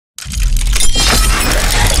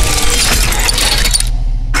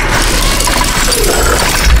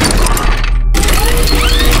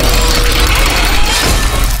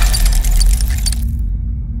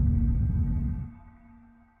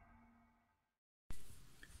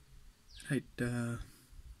Right,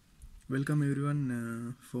 welcome everyone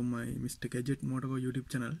for my Mr. Gadget Motorco YouTube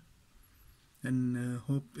channel, and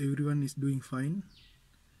hope everyone is doing fine.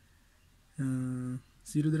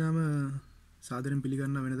 සියලු දෙනාම සාදරයෙන්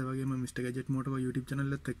පිළිගන්නවා වෙනද වගේම Mr. Gadget Motorco YouTube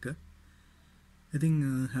channel එකත් එක්ක. ඉතින්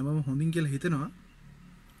හැමෝම හොඳින් කියලා හිතනවා.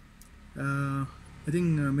 ඉතින්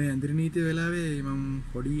මේ ඇඳිරි නීතිය වෙලාවේ මම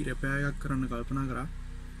පොඩි රිපෙයාර් එකක් කරන්න කල්පනා කරා.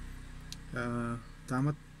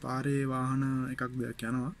 තාමත් පාරේ වාහන එකක් දෙයක්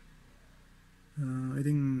යනවා.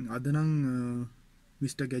 ඉතින් අද නම්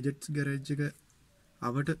Mr. Gadgets garage එක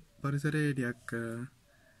අවට පරිසරයේ ටිකක්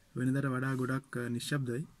වෙනදට වඩා ගොඩක්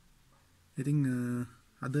නිශ්ශබ්දයි. ඉතින්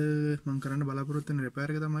අද මම කරන්න බලාපොරොත්තු වෙන රිපෙයාර්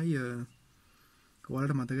එක තමයි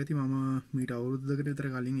ඔයාලට මතක ඇති මම මීට අවුරුද්දකට විතර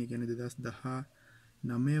කලින් ඒ කියන්නේ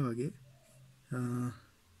 2019 වගේ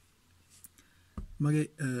මගේ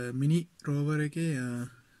මිනි රෝවර් එකේ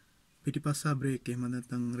පිටිපස්සා බ්‍රේක් එහෙම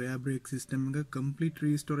නැත්නම් rear brake system එක complete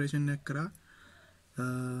restoration එකක් කරා.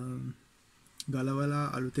 ගලවලා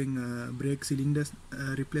අලුතෙන් brake cylinders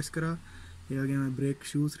replace කරා. ඒ වගේම brake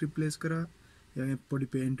shoes replace කරා. ඒ වගේම පොඩි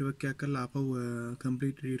paint work එකක් කරලා ආපහු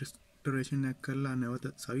complete restoration එකක් කරලා නැවත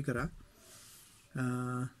සවි කරා.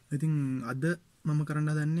 ඉතින් අද මම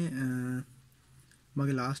කරන්න හදන්නේ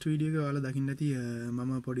මගේ last video එක ඔයාලා දකින්න ඇති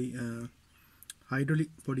මම පොඩි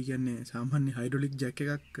hydraulic පොඩි කියන්නේ සාමාන්‍ය hydraulic jack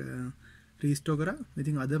එකක් restore කරා.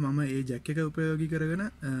 ඉතින් අද මම ඒ jack එක උපයෝගී කරගෙන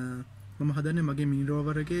මම හදන්නේ මගේ mini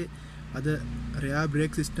rover එකේ අද rear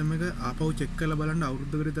brake system එක ආපහු check කරලා බලන්න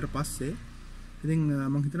අවුරුද්දකට විතර පස්සේ. ඉතින්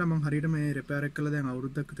මම හිතනවා මම හරියට මේ repair එක කළා දැන්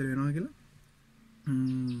අවුරුද්දක් විතර වෙනවා කියලා.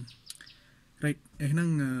 right එහෙනම්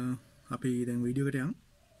අපි දැන් වීඩියෝ එකට යමු.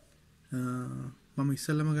 මම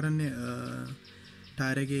ඉස්සෙල්ලාම කරන්නේ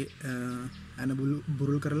ටයර් එකේ ඇන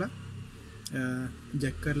බුරුල් කරලා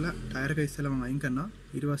ජැක් කරලා ටයර් එක ඉස්සෙල්ලා මම අයින් කරනවා.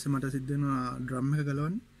 ඊට පස්සේ මට සිද්ධ වෙනවා ඩ්‍රම් එක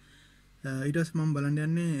ගලවන්න. ඊට පස්සේ මම බලන්න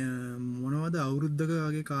යන්නේ මොනවද අවුරුද්දක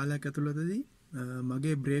වගේ කාලයක් ඇතුළතදී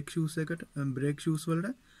මගේ බ්‍රේක් ෂූස් එකට බ්‍රේක් ෂූස් වලට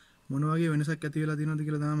මොන වගේ වෙනසක් ඇති වෙලා තියෙනවද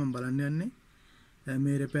කියලා තමයි මම බලන්න යන්නේ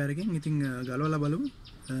මේ රිපෙයාර් එකෙන්. ඉතින් ගලවලා බලමු.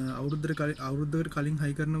 අවුරුද්දකට කලින්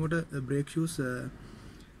හයි කරනකොට බ්‍රේක් ෂූස්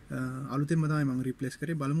අලුතෙන්ම තමයි මම රිප්ලේස්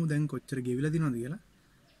කරේ. බලමු දැන් කොච්චර ගෙවිලා තියෙනවද කියලා.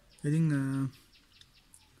 ඉතින්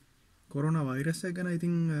කොරෝනා වෛරස් එක ගැන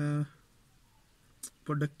ඉතින්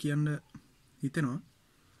පොඩ්ඩක් කියන්න හිතෙනවා.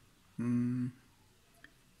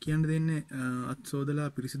 කියන්න දෙන්නේ අත් සෝදලා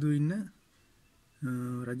පිරිසිදු ඉන්න,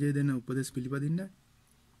 රජය දෙන උපදෙස් පිළිපදින්න,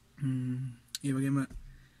 ඒ වගේම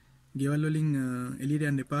ගෙවල් වලින් එළියට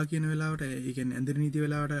යන්න එපා කියන වෙලාවට, ඒ කියන්නේ ඇඳිරි නීති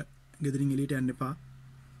වෙලාවට ගෙදරින් එළියට යන්න එපා.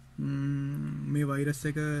 මේ වෛරස්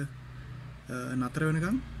එක නතර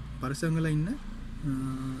වෙනකන් පරිස්සම් වෙලා ඉන්න.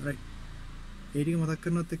 රයිට්. ඒ ටික මතක්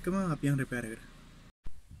කරනවත් එක්කම අපි යන රිපෙයාර් එකට.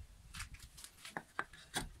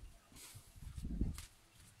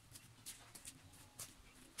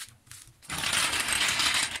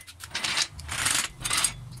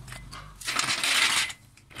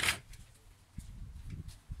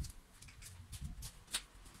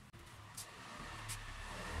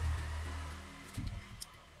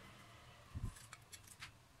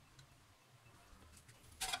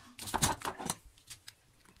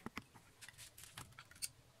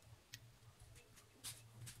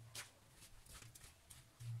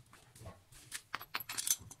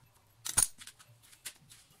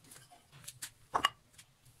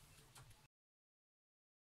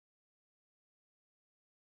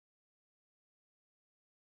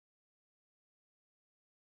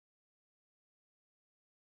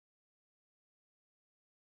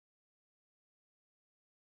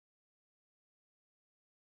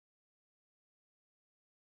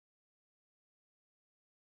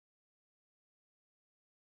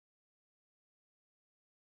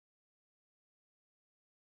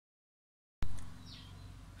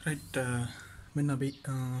 රයිට් මෙන්න අපි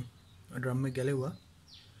ඩ්‍රම් එක ගැලෙව්වා.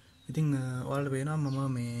 ඉතින් ඔයාලට පේනවා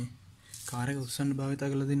මම මේ කාර් එක උස්සන්න භාවිත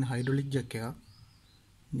කරලා තියෙන හයිඩ්‍රොලික් ජැක් එකක්.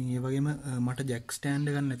 ඉතින් ඒ වගේම මට ජැක් ස්ටෑන්ඩ්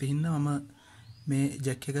එකක් නැති හින්දා මම මේ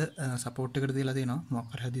ජැක් එක සපෝට් එකට තියලා තියෙනවා මොකක්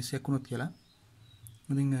හරි හදිස්සියක් වුණොත් කියලා.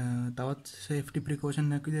 ඉතින් තවත් සේෆ්ටි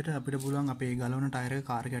ප්‍රිකෝෂන් එකක් විදිහට අපිට පුළුවන් අපේ ගලවන ටයර් එක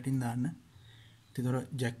කාර් එක යටින් දාන්න. ඒතර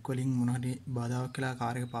ජැක් වලින් මොන හරි බාධාවක් කියලා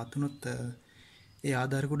කාර් එක පාත් වුණොත් ඒ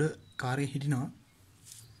ආධාර කුඩ කාර් එකේ හිටිනවා.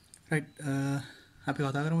 රයිට්. අපි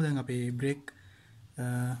කතා කරමු දැන් අපේ බ්‍රේක්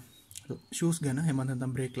ෂූස් ගැන, එහෙම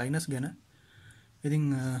නැත්නම් බ්‍රේක් ලයිනර්ස් ගැන. ඉතින්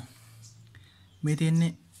මේ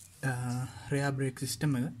තියෙන්නේ rear brake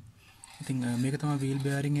system එක. ඉතින් මේක තමයි wheel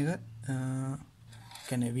bearing එක.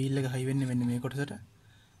 කියන්නේ wheel එක හයි වෙන්නේ මෙන්න මේ කොටසට.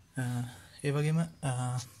 ඒ වගේම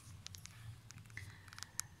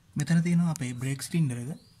මෙතන තියෙනවා අපේ brake cylinder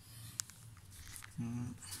එක.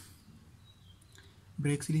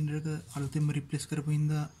 brake cylinder එක අලුතෙන්ම replace කරපු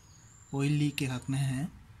හින්දා ඔයිල් ලීක් එකක් නැහැ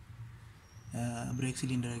බ්‍රේක්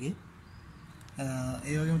සිලින්ඩර් එකේ.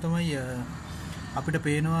 ඒ වගේම තමයි අපිට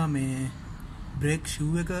පේනවා මේ බ්‍රේක්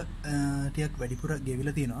ෂූ එක ටිකක් වැඩිපුර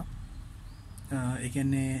ගෙවිලා තියෙනවා. ඒ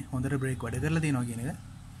කියන්නේ හොඳට බ්‍රේක් වැඩ කරලා තියෙනවා කියන එක.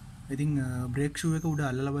 ඉතින් බ්‍රේක් ෂූ එක උඩ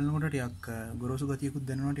අල්ලලා බලනකොට ටිකක් ගොරෝසු ගතියකුත්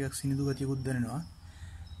දැනෙනවා, ටිකක් සිනිඳු ගතියකුත් දැනෙනවා.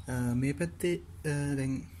 මේ පැත්තේ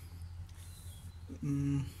දැන්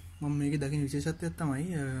මම මේකේ දකින විශේෂත්වයක් තමයි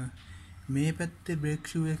මේ පැත්තේ බ්‍රේක්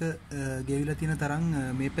ෂූ එක ගෙවිලා තියෙන තරම්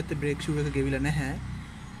මේ පැත්තේ බ්‍රේක් ෂූ එක ගෙවිලා නැහැ.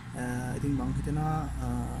 ඉතින් මම හිතනවා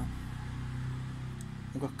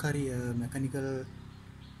මොකක් හරි මෙකැනිකල්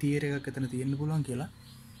තියරි එකක් එතන තියෙන්න පුළුවන් කියලා.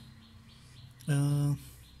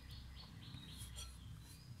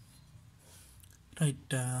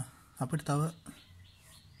 රයිට් අපිට තව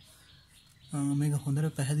මේක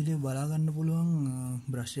හොඳට පැහැදිලිව බලා ගන්න පුළුවන්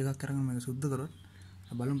බ්‍රෂ් එකක් අරගෙන මේක සුද්ධ කරොත්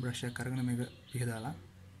බලමු බ්‍රෂ් එකක් අරගෙන මේක පිහදාලා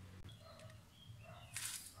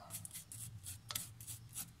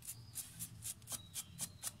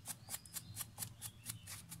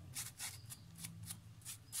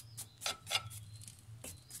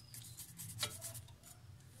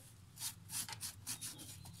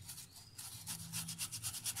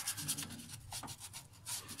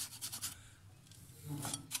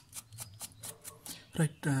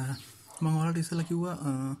රයිට් මම ඔයාලට ඉස්සෙල්ලා කිව්වා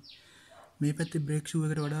මේ පැත්තේ බ්‍රේක් ෂූ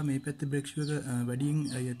එකට වඩා මේ පැත්තේ බ්‍රේක් ෂූ එක වැඩියෙන්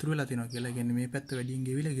යතුරු වෙලා තියෙනවා කියලා. ඒ කියන්නේ මේ පැත්ත වැඩියෙන්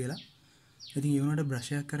ගෙවිලා කියලා. ඉතින් ඒ වුණාට බ්‍රෂ්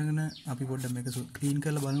එකක් අරගෙන අපි පොඩ්ඩක් මේක ක්ලීන්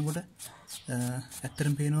කරලා බලනකොට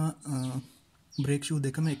ඇත්තටම පේනවා බ්‍රේක් ෂූ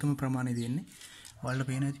දෙකම එකම ප්‍රමාණය තියෙන්නේ. ඔයාලට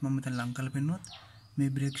පේනවා ඉතින් මම මෙතන ලං කරලා පෙන්නුවත් මේ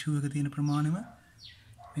බ්‍රේක් ෂූ එක තියෙන ප්‍රමාණයම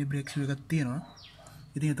මේ බ්‍රේක් ෂූ එකක් තියෙනවා.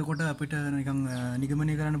 ඉතින් එතකොට අපිට නිකන්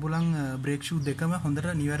නිගමනය කරන්න පුළුවන් බ්‍රේක් ෂූ දෙකම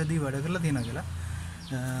හොඳට නිවැරදිව වැඩ කරලා තියෙනවා කියලා.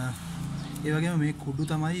 ඒ වගේම මේ කුඩු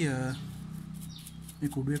තමයි මේ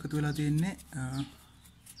කුඩු එකතු වෙලා තියෙන්නේ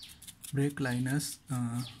බ්‍රේක් ලයිනර්ස්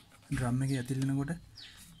ඩ්‍රම් එකේ ඇතුළේනකොට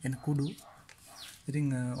එන කුඩු. ඉතින්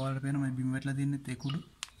ඔයාලට පේනවා මේ බිම් වැටලා තියෙන්නේ ඒ කුඩු.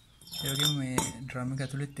 ඒ වගේම මේ ඩ්‍රම් එක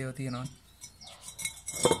ඇතුළේත් ඒවා තියෙනවා.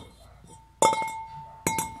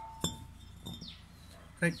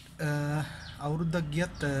 රයිට් අවුරුද්දක්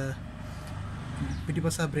ගියත්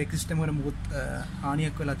පිටිපස්ස බ්‍රේක් සිස්ටම් වල මොකුත්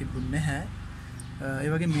හානියක් වෙලා තිබුණේ නැහැ. ඒ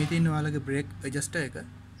වගේ මේ තියෙන ඔයාලගේ බ්‍රේක් ඇඩ්ජස්ටර් එක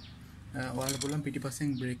ඔයාලා පුළුවන් පිටිපස්සෙන්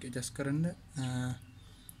බ්‍රේක් ඇඩ්ජස්ට් කරන්න.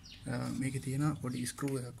 මේකේ තියෙන පොඩි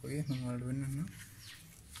ස්ක්‍රූ එකක් වගේ මම ඔයාලට වෙන්නන්නම්.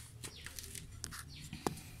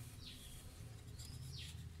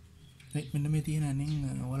 මෙන්න මේ තියෙන අනින්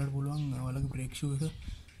ඔයාලට පුළුවන් ඔයාලගේ බ්‍රේක් ෂූ එක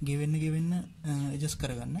ගෙවෙන්න ඇඩ්ජස්ට්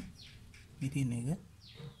කරගන්න. මේ තියෙන එක.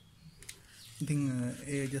 ඉතින්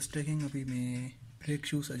ඒ ඇඩ්ජස්ටර් එකෙන් අපි මේ බ්‍රේක්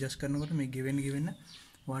ෂූස් ඇඩ්ජස්ට් කරනකොට මේ ගෙවෙන්න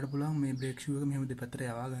ඔයාලට පුළුවන් මේ බ්‍රේක් ෂූ එක මෙහෙම දෙපැත්තට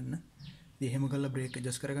යවා ගන්න. ඉතින් එහෙම කරලා බ්‍රේක්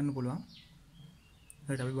ඇඩ්ජස්ට් කරගන්න පුළුවන්.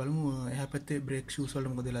 ඊට අපි බලමු එහා පැත්තේ බ්‍රේක් ෂූස්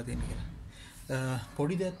වලට මොකද වෙලා තියෙන්නේ කියලා.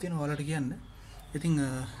 පොඩි දෙයක් තියෙනවා ඔයාලට කියන්න. ඉතින්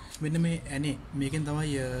මෙන්න මේ ඇනේ මේකෙන්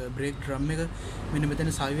තමයි බ්‍රේක් ඩ්‍රම් එක මෙන්න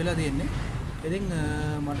මෙතන සවි වෙලා තියෙන්නේ. ඉතින්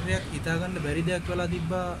මට ටිකක් හිතා ගන්න බැරි දෙයක් වෙලා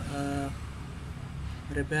තිබ්බා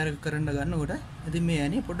රිපෙයාර් එක කරන්න ගන්නකොට. ඉතින් මේ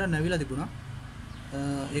ඇනේ පොඩ්ඩක් නැවිලා තිබුණා.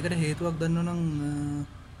 ඒකට හේතුවක් දන්නවනම්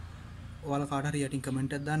ඔයාලා කාට හරි යටින්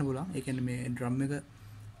කමෙන්ට් එකක් දාන්න පුළුවන්. ඒ කියන්නේ මේ ඩ්‍රම් එක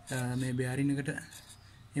මේ බෙයාරින් එකට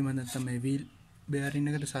එහෙම නැත්නම් මේ වීල් බෙයාරින්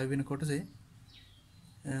එකට සවි වෙන කොටසේ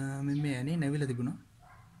මේ ඇනේ නැවිලා තිබුණා.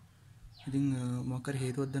 ඉතින් මොකක් හරි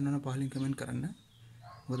හේතුවක් දන්නවනම් පහලින් කමෙන්ට් කරන්න.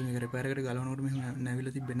 මොකද මේක රිපෙයාර් එකට ගලවනකොට මෙහෙම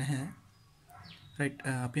නැවිලා තිබ්බේ නැහැ. රයිට්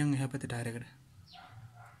අපි යන් එහා පැත්තේ ටයර් එකට.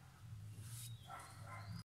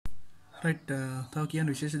 රයිට් තව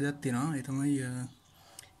කියන්න විශේෂ දෙයක් තියෙනවා. ඒ තමයි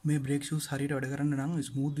මේ බ්‍රේක් ෂූස් හරියට වැඩ කරන්න නම්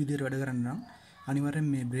ස්මූත් විදිහට වැඩ කරන්න නම් අනිවාර්යෙන්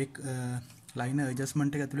මේ බ්‍රේක් ලයිනර්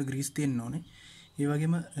ඇඩ්ජස්ට්මන්ට් එක ඇතුලේ ග්‍රීස් තියෙන්න ඕනේ. ඒ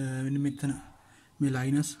වගේම මෙන්න මෙතන මේ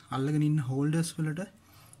ලයිනර්ස් අල්ලගෙන ඉන්න හෝල්ඩර්ස් වලට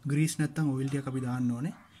ග්‍රීස් නැත්තම් ඔයිල් ටිකක් අපි දාන්න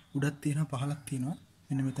ඕනේ. උඩක් තියෙනවා පහලක් තියෙනවා.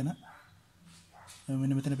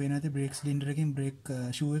 මෙන්න මෙතන පේන ඇති බ්‍රේක් සිලින්ඩර් එකකින් බ්‍රේක්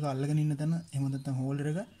ෂූ එක අල්ලගෙන ඉන්න තැන එහෙම නැත්තම් හෝල්ඩර්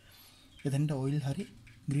එක එතනට ඔයිල් හරි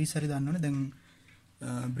ග්‍රීස් හරි දාන්න ඕනේ. දැන්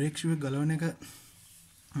බ්‍රේක් ෂූ එක ගලවන එක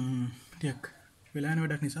ටිකක් වෙලා යන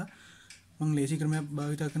වැඩක් නිසා මම ලේසි ක්‍රමයක්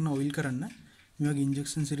භාවිත කරන ඔයිල් කරන්න. මේ වගේ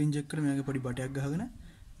ඉන්ජෙක්ෂන් සිරින්ජ් එකකට මේකේ පොඩි බටයක් ගහගෙන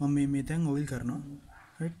මම මේ තැන් ඔයිල් කරනවා.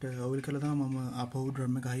 රයිට් ඔයිල් කරලා තමයි මම ආපහු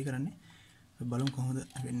ඩ්‍රම් එක හයි කරන්නේ. බලමු කොහොමද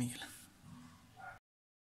වෙන්නේ කියලා.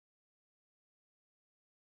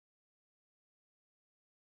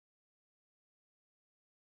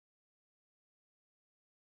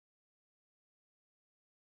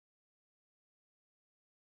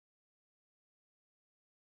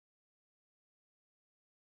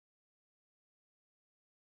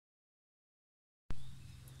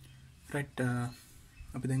 රයිට්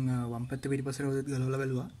අපි දැන් වම් පැත්තේ පිටිපස්සේ රෝදෙත් ගලවලා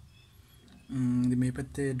බැලුවා. ඉතින් මේ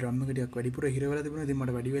පැත්තේ ඩ්‍රම් එක ටිකක් වැඩිපුර හිර වෙලා තිබුණා. ඉතින්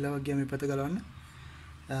මට වැඩි වෙලාවක් ගියා මේ පැත්ත ගලවන්න.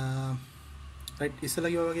 රයිට්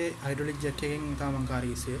ඉස්සලා කිව්වා වගේ හයිඩ්‍රොලික් ජැක් එකෙන් තමයි මම කාර්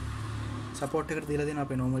ඉස්සේ සපෝට් එකට දීලා දෙනවා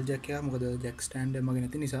අපේ normal ජැක් එක. මොකද ජැක් ස්ටෑන්ඩ් එක මගේ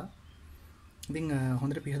නැති නිසා. ඉතින්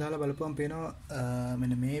හොඳට පිහදාලා බලපුවම පේනවා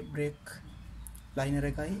මෙන්න මේ බ්‍රේක් ලයිනර්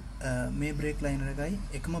එකයි මේ බ්‍රේක් ලයිනර් එකයි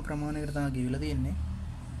එකම ප්‍රමාණයකට තමයි ගෙවිලා තියෙන්නේ.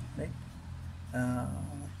 රයිට්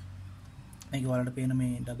මේක වලට පේන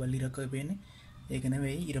මේ ඩබල් ඉරක් ඔය පේන්නේ. ඒක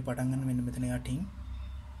නෙවෙයි ඉර පටන් ගන්න මෙන්න මෙතන යටින්.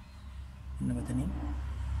 මෙන්න මෙතනින්.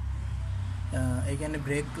 ඒ කියන්නේ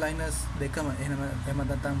බ්‍රේක් ලයිනර්ස් දෙකම එහෙම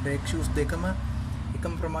නැත්නම් බ්‍රේක් ෂූස් දෙකම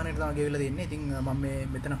එකම ප්‍රමාණයට තමයි ගෙවිලා තියෙන්නේ. ඉතින් මම මේ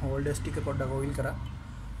මෙතන හෝල්ඩර්ස් ටික පොඩ්ඩක් ඔයිල් කරා.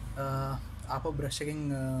 ආපහු බ්‍රෂ් එකෙන්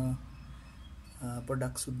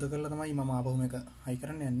පොඩ්ඩක් සුද්ධ කරලා තමයි මම ආපහු මේක හයි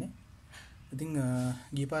කරන්න යන්නේ. ඉතින්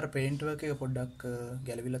ගිය පාර පේන්ට් වර්ක් එක පොඩ්ඩක්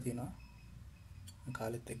ගැලවිලා තියෙනවා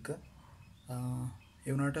කාලෙත් එක්ක.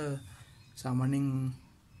 ඒ වුණාට සාමාන්‍යයෙන්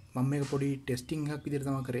මම මේක පොඩි ටෙස්ටිං එකක් විදිහට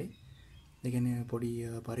තමයි කරේ. ඒ කියන්නේ පොඩි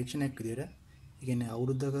පරීක්ෂණයක් විදිහට. ඒ කියන්නේ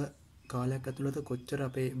අවුරුද්දක කාලයක් ඇතුළත කොච්චර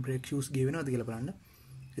අපේ බ්‍රේක් ෂූස් ගෙවෙනවද කියලා බලන්න.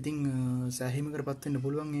 ඉතින් සෑහීමකටපත් වෙන්න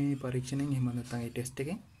පුළුවන් මේ පරීක්ෂණයෙන්. එහෙම නැත්නම් ඒ ටෙස්ට්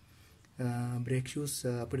එකෙන් බ්‍රේක් ෂූස්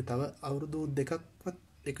අපිට තව අවුරුදු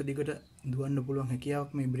දෙකක්වත් එක දිගට දුවන්න පුළුවන්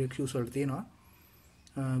හැකියාවක් මේ බ්‍රේක් ෂූස් වලට තියෙනවා.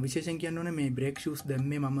 විශේෂයෙන් කියන්න ඕනේ මේ බ්‍රේක් ෂූස්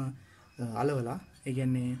දැම්මේ මම අලවලා. ඒ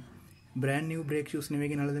කියන්නේ බ්‍රෑන්ඩ් නිව් බ්‍රේක් ෂූස් නෙවෙයි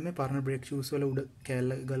ගෙනල්ලා දැම්මේ පරණ බ්‍රේක් ෂූස් වල උඩ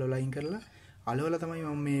කෑල්ල ගලවලා අයින් කරලා අලවලා තමයි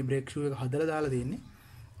මම මේ බ්‍රේක් ෂූ එක හදලා දාලා තියෙන්නේ.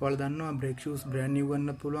 ඔයාලා දන්නවා බ්‍රේක් ෂූස් බ්‍රෑන්ඩ් නිව්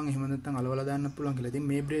ගන්නත් පුළුවන් එහෙම නැත්නම් අලවලා දාන්නත් පුළුවන් කියලා. ඉතින්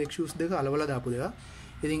මේ බ්‍රේක් ෂූස් දෙක අලවලා දාපු දෙක.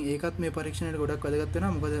 ඉතින් ඒකත් මේ පරීක්ෂණයට ගොඩක් වැදගත්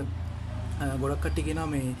වෙනවා. මොකද ගොඩක් කට්ටිය කියනවා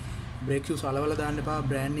මේ බ්‍රේක් ෂූස් අලවලා දාන්න එපා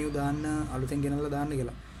බ්‍රෑන්ඩ් නිව් දාන්න අලුතෙන් ගෙනල්ලා දාන්න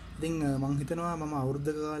කියලා. ඉතින් මම හිතනවා මම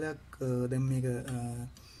අවුරුද්දක කාලයක් දැන් මේක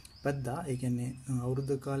පැද්දා. ඒ කියන්නේ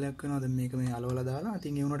අවුරුද්දක කාලයක් වෙනවා දැන් මේක මේ අලවලා දාලා.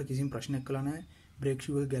 ඉතින් ඒ වුණාට කිසිම ප්‍රශ්නයක් කළා නැහැ. බ්‍රේක්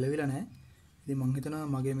ෂූ එක ගැලවිලා නැහැ. ඉතින් මම හිතනවා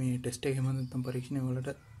මගේ මේ ටෙස්ට් එක එහෙම නැත්නම් පරීක්ෂණය වලට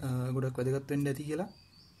ගොඩක් වැදගත් වෙන්න ඇති කියලා.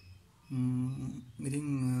 ඉතින්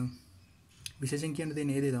විශේෂයෙන් කියන්න තියෙන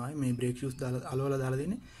ඒ දේ තමයි මේ බ්‍රේක් ෂූස් දාලා අලවලා දාලා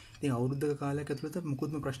දෙන්නේ. ඉතින් අවුරුද්දක කාලයක් ඇතුළත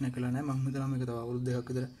මුකුත්ම ප්‍රශ්නයක් කළා නැහැ. මම හිතනවා මේක තව අවුරුදු දෙකක්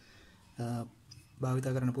විතර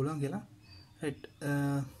භාවිතා කරන්න පුළුවන් කියලා. රයිට්.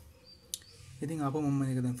 ඉතින් ආපහු මම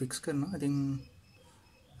මේක දැන් ෆික්ස් කරනවා. ඉතින්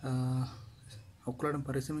ඔක්කොලටම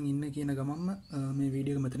පරිස්සමෙන් ඉන්න කියන ගමන්ම මේ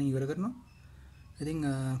වීඩියෝ එක මෙතනින් ඉවර කරනවා. ඉතින්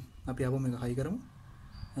අපි ආපහු මේක හයි කරමු.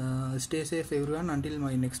 Stay safe everyone until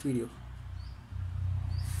my next video.